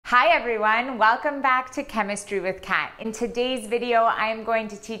Hi everyone, welcome back to Chemistry with Cat. In today's video, I am going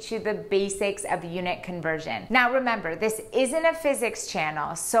to teach you the basics of unit conversion. Now remember, this isn't a physics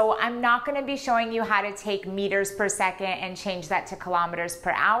channel, so I'm not going to be showing you how to take meters per second and change that to kilometers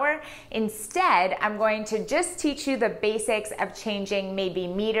per hour. Instead, I'm going to just teach you the basics of changing maybe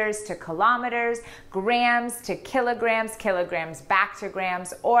meters to kilometers, grams to kilograms, kilograms back to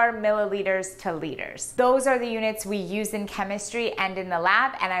grams, or milliliters to liters. Those are the units we use in chemistry and in the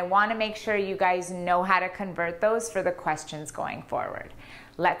lab, and I want to make sure you guys know how to convert those for the questions going forward.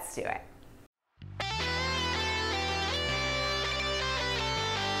 Let's do it.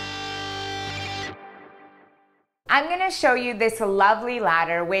 I'm going to show you this lovely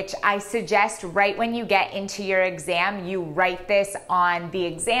ladder, which I suggest right when you get into your exam, you write this on the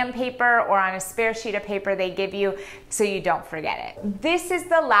exam paper or on a spare sheet of paper they give you so you don't forget it. This is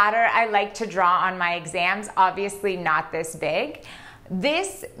the ladder I like to draw on my exams, obviously not this big.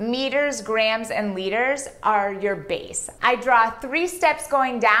 This meters, grams, and liters are your base. I draw 3 steps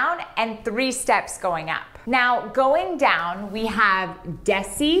going down and 3 steps going up. Now, going down, we have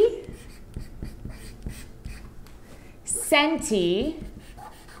deci, centi,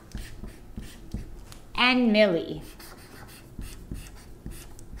 and milli.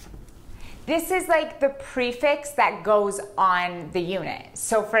 This is like the prefix that goes on the unit.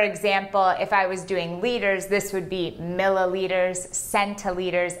 So for example, if I was doing liters, this would be milliliters,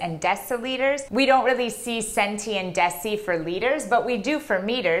 centiliters, and deciliters. We don't really see centi and deci for liters, but we do for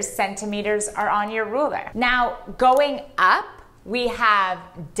meters. Centimeters are on your ruler. Now, going up, we have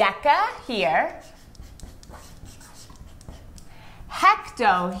deca here,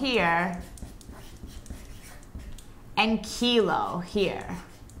 hecto here, and kilo here.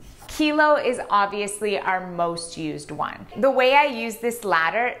 Kilo is obviously our most used one. The way I use this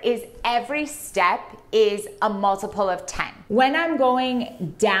ladder is every step is a multiple of 10. When I'm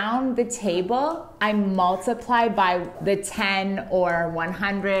going down the table, I multiply by the 10 or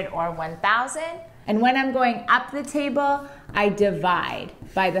 100 or 1000. And when I'm going up the table, I divide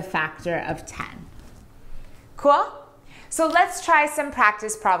by the factor of 10. Cool? So let's try some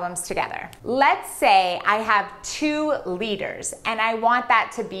practice problems together. Let's say I have 2 liters and I want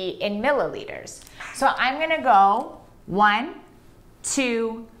that to be in milliliters. So I'm gonna go 1,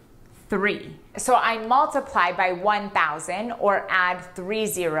 2, 3. So I multiply by 1000 or add 3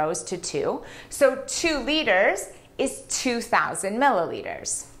 zeros to 2. So 2 liters is 2000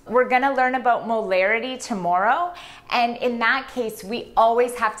 milliliters. We're gonna learn about molarity tomorrow, and in that case, we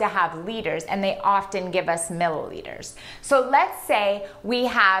always have to have liters, and they often give us milliliters. So let's say we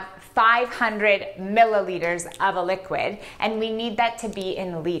have 500 milliliters of a liquid, and we need that to be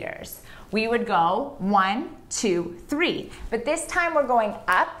in liters. We would go 1, 2, 3. But this time we're going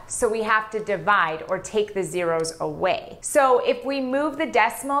up, so we have to divide or take the zeros away. So if we move the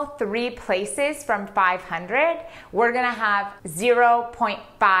decimal 3 places from 500, we're gonna have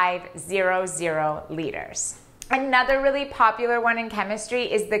 0.500 liters. Another really popular one in chemistry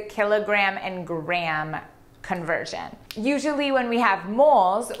is the kilogram and gram conversion. Usually when we have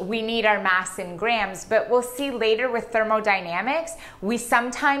moles, we need our mass in grams, but we'll see later with thermodynamics, we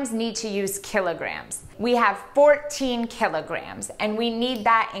sometimes need to use kilograms. We have 14 kilograms and we need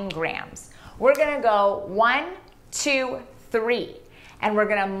that in grams. We're gonna go 1, 2, 3. And we're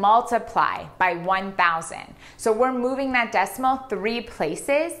gonna multiply by 1000. So we're moving that decimal 3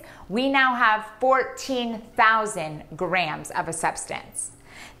 places. We now have 14,000 grams of a substance.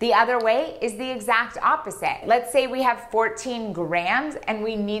 The other way is the exact opposite. Let's say we have 14 grams and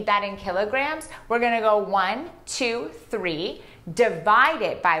we need that in kilograms. We're gonna go 1, 2, 3, divide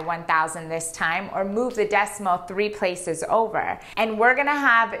it by 1000 this time, or move the decimal 3 places over. And we're gonna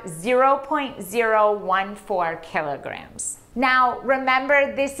have 0.014 kilograms. Now,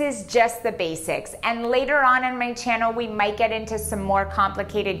 remember, this is just the basics, and later on in my channel, we might get into some more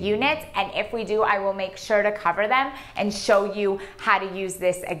complicated units, and if we do, I will make sure to cover them and show you how to use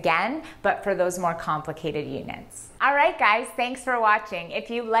this again, but for those more complicated units. All right, guys, thanks for watching. If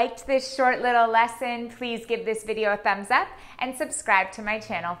you liked this short little lesson, please give this video a thumbs up and subscribe to my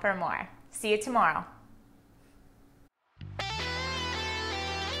channel for more. See you tomorrow.